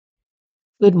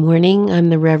Good morning. I'm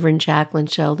the Reverend Jacqueline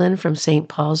Sheldon from St.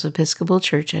 Paul's Episcopal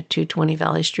Church at 220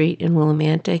 Valley Street in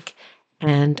Willimantic,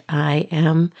 and I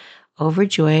am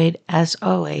overjoyed, as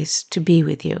always, to be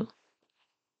with you.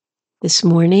 This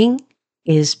morning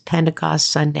is Pentecost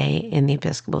Sunday in the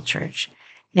Episcopal Church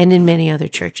and in many other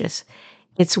churches.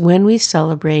 It's when we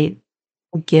celebrate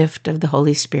the gift of the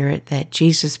Holy Spirit that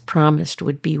Jesus promised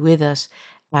would be with us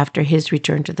after his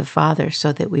return to the Father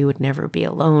so that we would never be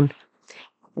alone.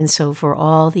 And so for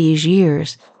all these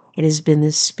years, it has been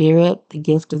the Spirit, the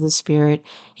gift of the Spirit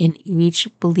in each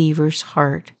believer's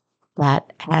heart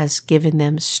that has given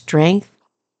them strength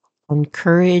and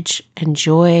courage and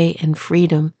joy and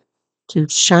freedom to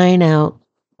shine out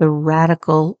the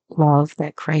radical love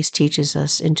that Christ teaches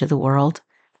us into the world.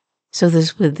 So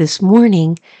this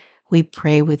morning, we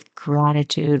pray with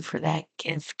gratitude for that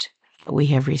gift that we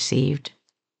have received.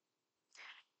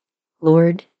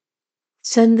 Lord,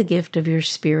 send the gift of your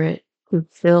Spirit to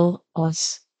fill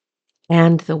us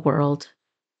and the world.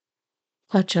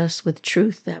 Touch us with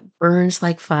truth that burns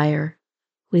like fire,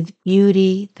 with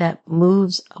beauty that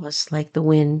moves us like the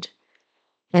wind,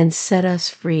 and set us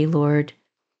free, Lord,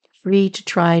 free to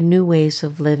try new ways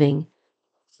of living,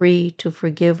 free to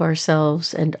forgive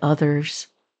ourselves and others,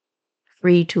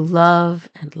 free to love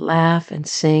and laugh and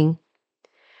sing,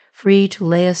 free to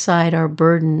lay aside our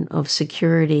burden of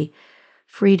security,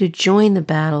 free to join the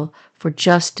battle for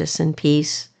justice and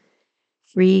peace,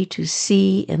 free to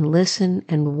see and listen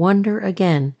and wonder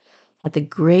again at the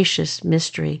gracious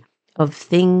mystery of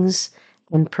things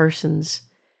and persons,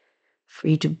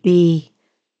 free to be,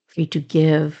 free to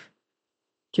give,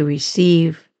 to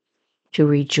receive, to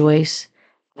rejoice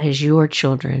as your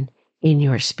children in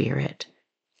your Spirit.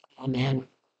 Amen.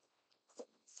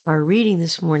 Our reading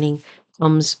this morning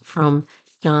comes from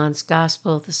John's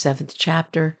Gospel, the 7th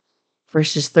chapter,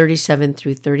 verses 37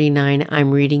 through 39.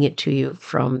 I'm reading it to you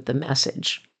from the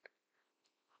Message.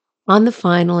 On the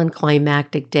final and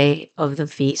climactic day of the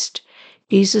feast,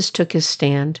 Jesus took his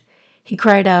stand. He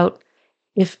cried out,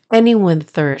 "If anyone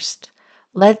thirst,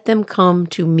 let them come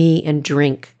to me and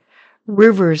drink.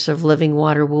 Rivers of living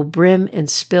water will brim and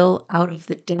spill out of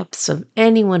the depths of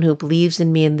anyone who believes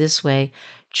in me in this way,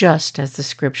 just as the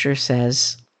scripture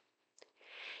says."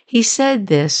 He said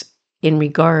this in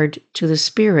regard to the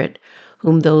Spirit,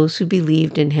 whom those who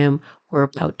believed in him were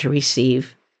about to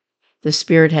receive. The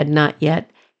Spirit had not yet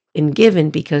been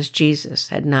given because Jesus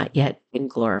had not yet been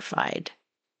glorified.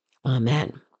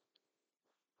 Amen.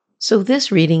 So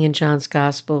this reading in John's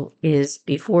Gospel is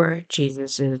before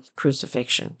Jesus'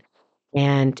 crucifixion.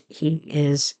 And he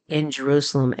is in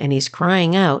Jerusalem and he's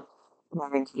crying out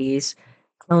and he's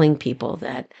telling people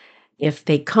that if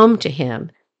they come to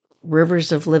him,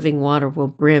 rivers of living water will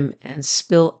brim and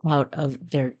spill out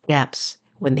of their depths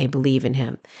when they believe in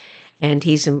him. And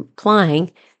he's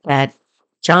implying that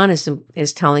John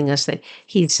is telling us that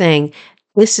he's saying,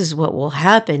 this is what will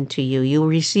happen to you. You'll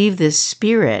receive this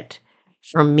Spirit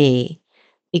from me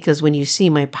because when you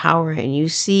see my power and you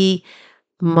see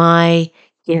my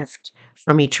gift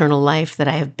from eternal life that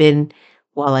I have been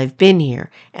while I've been here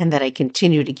and that I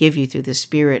continue to give you through the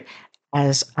Spirit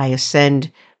as I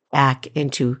ascend back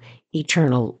into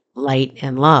eternal light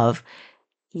and love,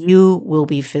 you will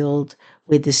be filled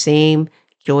with the same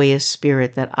joyous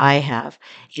spirit that I have,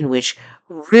 in which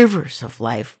rivers of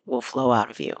life will flow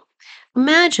out of you.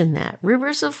 Imagine that,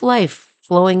 rivers of life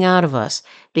flowing out of us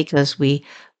because we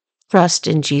trust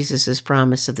in Jesus'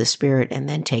 promise of the Spirit and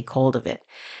then take hold of it.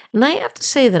 And I have to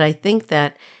say that I think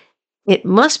that it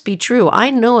must be true.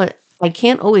 I know it. I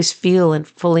can't always feel and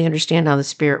fully understand how the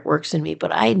Spirit works in me,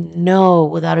 but I know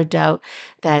without a doubt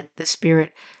that the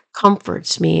Spirit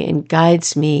comforts me and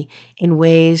guides me in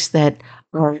ways that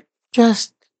are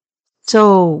just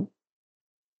so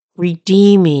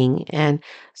redeeming and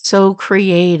so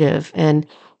creative and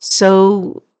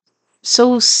so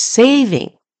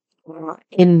saving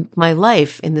in my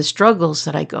life, in the struggles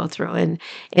that I go through and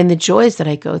in the joys that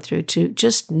I go through, to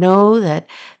just know that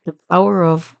the power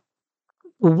of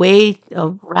the weight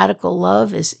of radical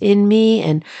love is in me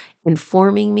and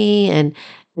informing me and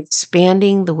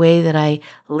expanding the way that I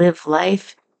live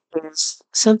life is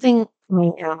something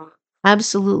I am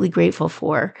absolutely grateful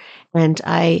for. And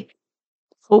I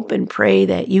hope and pray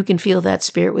that you can feel that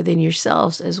spirit within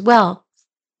yourselves as well.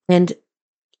 And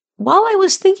while I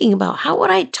was thinking about how would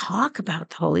I talk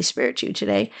about the Holy Spirit to you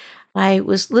today, I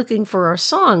was looking for a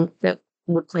song that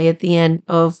would play at the end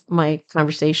of my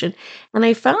conversation, and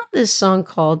I found this song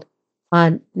called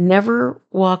 "Never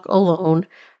Walk Alone"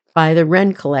 by the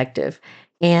Wren Collective,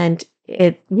 and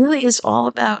it really is all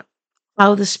about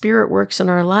how the Spirit works in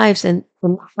our lives and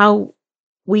how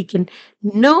we can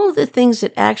know the things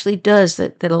it actually does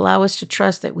that allow us to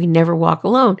trust that we never walk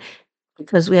alone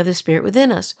because we have the Spirit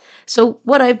within us. So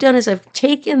what I've done is I've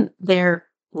taken their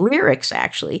lyrics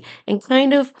actually and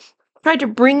kind of tried to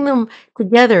bring them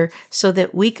together so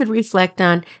that we could reflect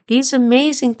on these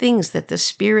amazing things that the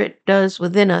Spirit does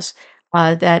within us,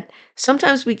 that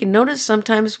sometimes we can notice,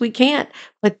 sometimes we can't,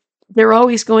 but they're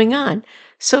always going on.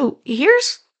 So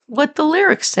here's what the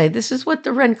lyrics say. This is what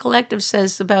the Ren Collective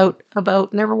says about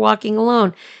never walking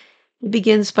alone. It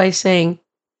begins by saying,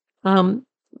 um,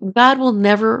 God will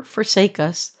never forsake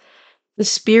us. The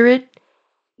Spirit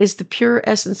is the pure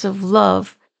essence of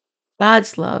love,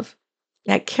 God's love,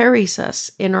 that carries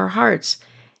us in our hearts,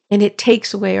 and it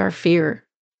takes away our fear.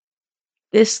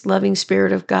 This loving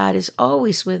Spirit of God is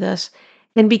always with us,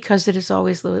 and because it is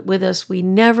always with us, we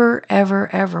never, ever,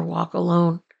 ever walk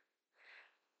alone.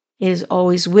 It is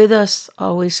always with us,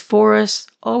 always for us,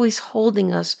 always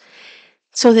holding us,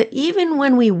 so that even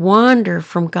when we wander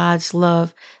from God's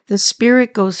love, the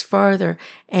Spirit goes farther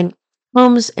and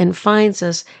comes and finds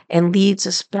us and leads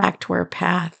us back to our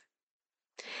path.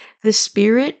 The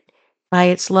Spirit, by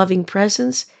its loving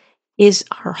presence, is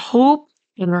our hope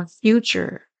and our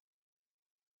future.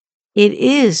 It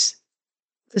is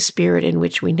the Spirit in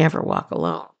which we never walk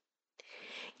alone.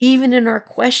 Even in our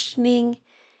questioning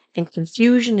and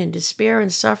confusion and despair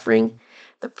and suffering,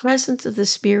 the presence of the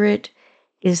Spirit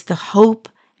is the hope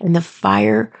and the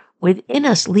fire within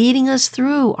us, leading us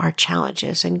through our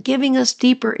challenges and giving us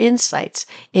deeper insights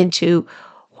into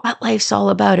what life's all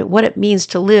about and what it means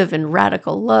to live in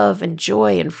radical love and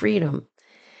joy and freedom.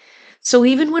 So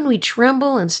even when we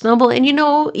tremble and stumble, and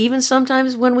even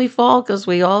sometimes when we fall, because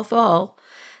we all fall,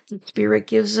 the Spirit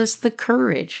gives us the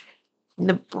courage and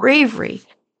the bravery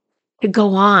to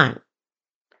go on.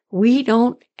 We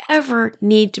don't ever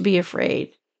need to be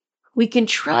afraid. We can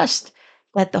trust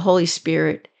that the Holy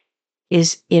Spirit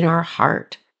is in our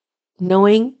heart,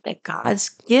 knowing that God's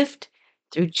gift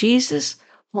through Jesus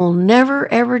will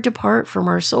never ever depart from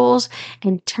our souls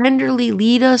and tenderly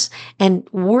lead us and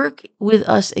work with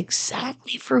us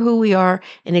exactly for who we are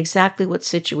and exactly what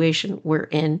situation we're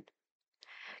in.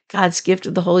 God's gift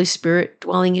of the Holy Spirit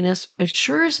dwelling in us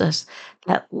assures us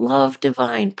that love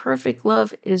divine, perfect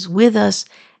love is with us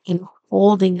and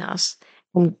holding us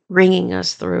and bringing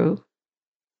us through.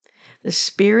 The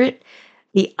Spirit,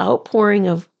 the outpouring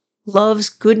of love's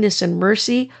goodness and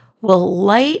mercy, will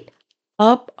light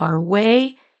up our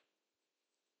way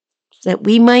that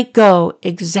we might go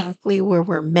exactly where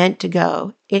we're meant to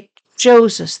go. It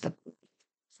shows us the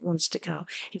place to go.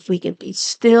 If we can be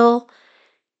still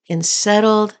and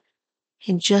settled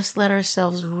and just let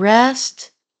ourselves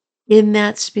rest in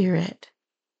that Spirit,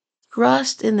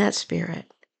 trust in that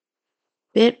Spirit,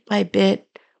 bit by bit,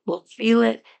 we'll feel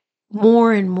it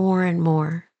more and more and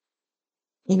more.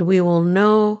 And we will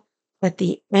know that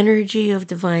the energy of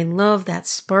divine love, that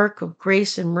spark of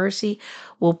grace and mercy,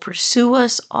 will pursue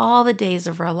us all the days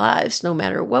of our lives, no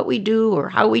matter what we do or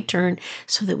how we turn,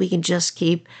 so that we can just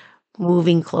keep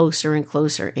moving closer and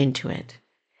closer into it.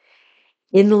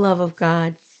 In the love of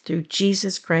God, through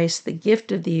Jesus Christ, the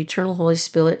gift of the eternal Holy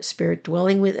Spirit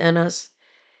dwelling within us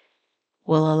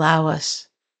will allow us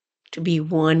to be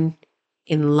one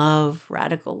in love,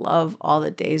 radical love, all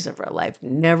the days of our life,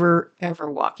 never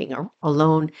ever walking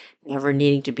alone, never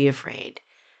needing to be afraid,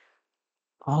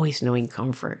 always knowing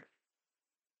comfort,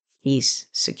 peace,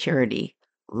 security,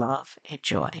 love, and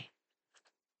joy.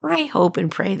 I hope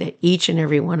and pray that each and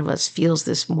every one of us feels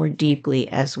this more deeply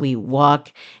as we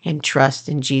walk and trust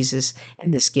in Jesus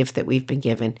and this gift that we've been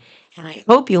given. And I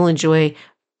hope you'll enjoy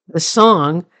the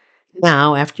song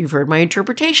now after you've heard my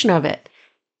interpretation of it.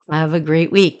 Have a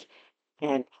great week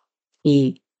and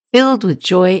be filled with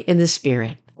joy in the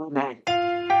Spirit. Amen.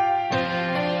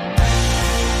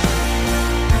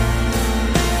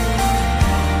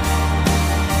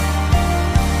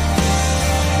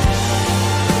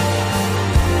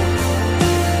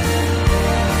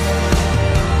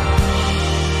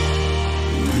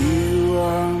 You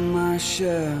are my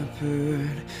shepherd,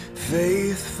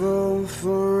 faithful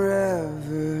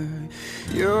forever.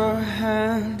 Your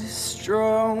hand is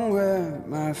strong where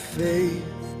my faith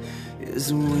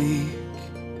is weak.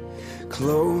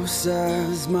 Close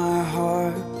as my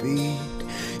heartbeat,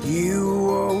 you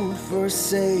won't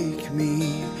forsake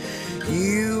me.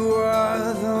 You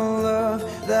are the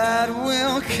love that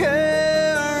will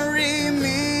carry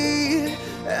me,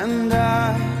 and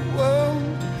I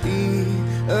won't be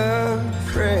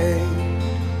afraid.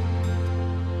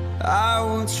 I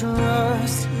will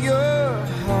trust your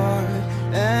heart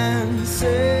and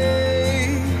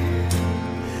say,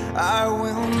 I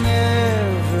will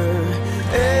never,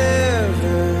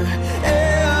 ever,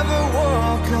 ever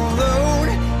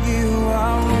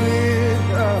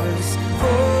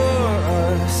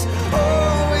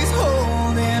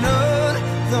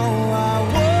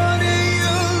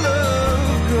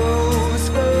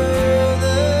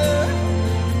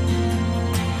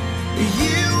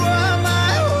You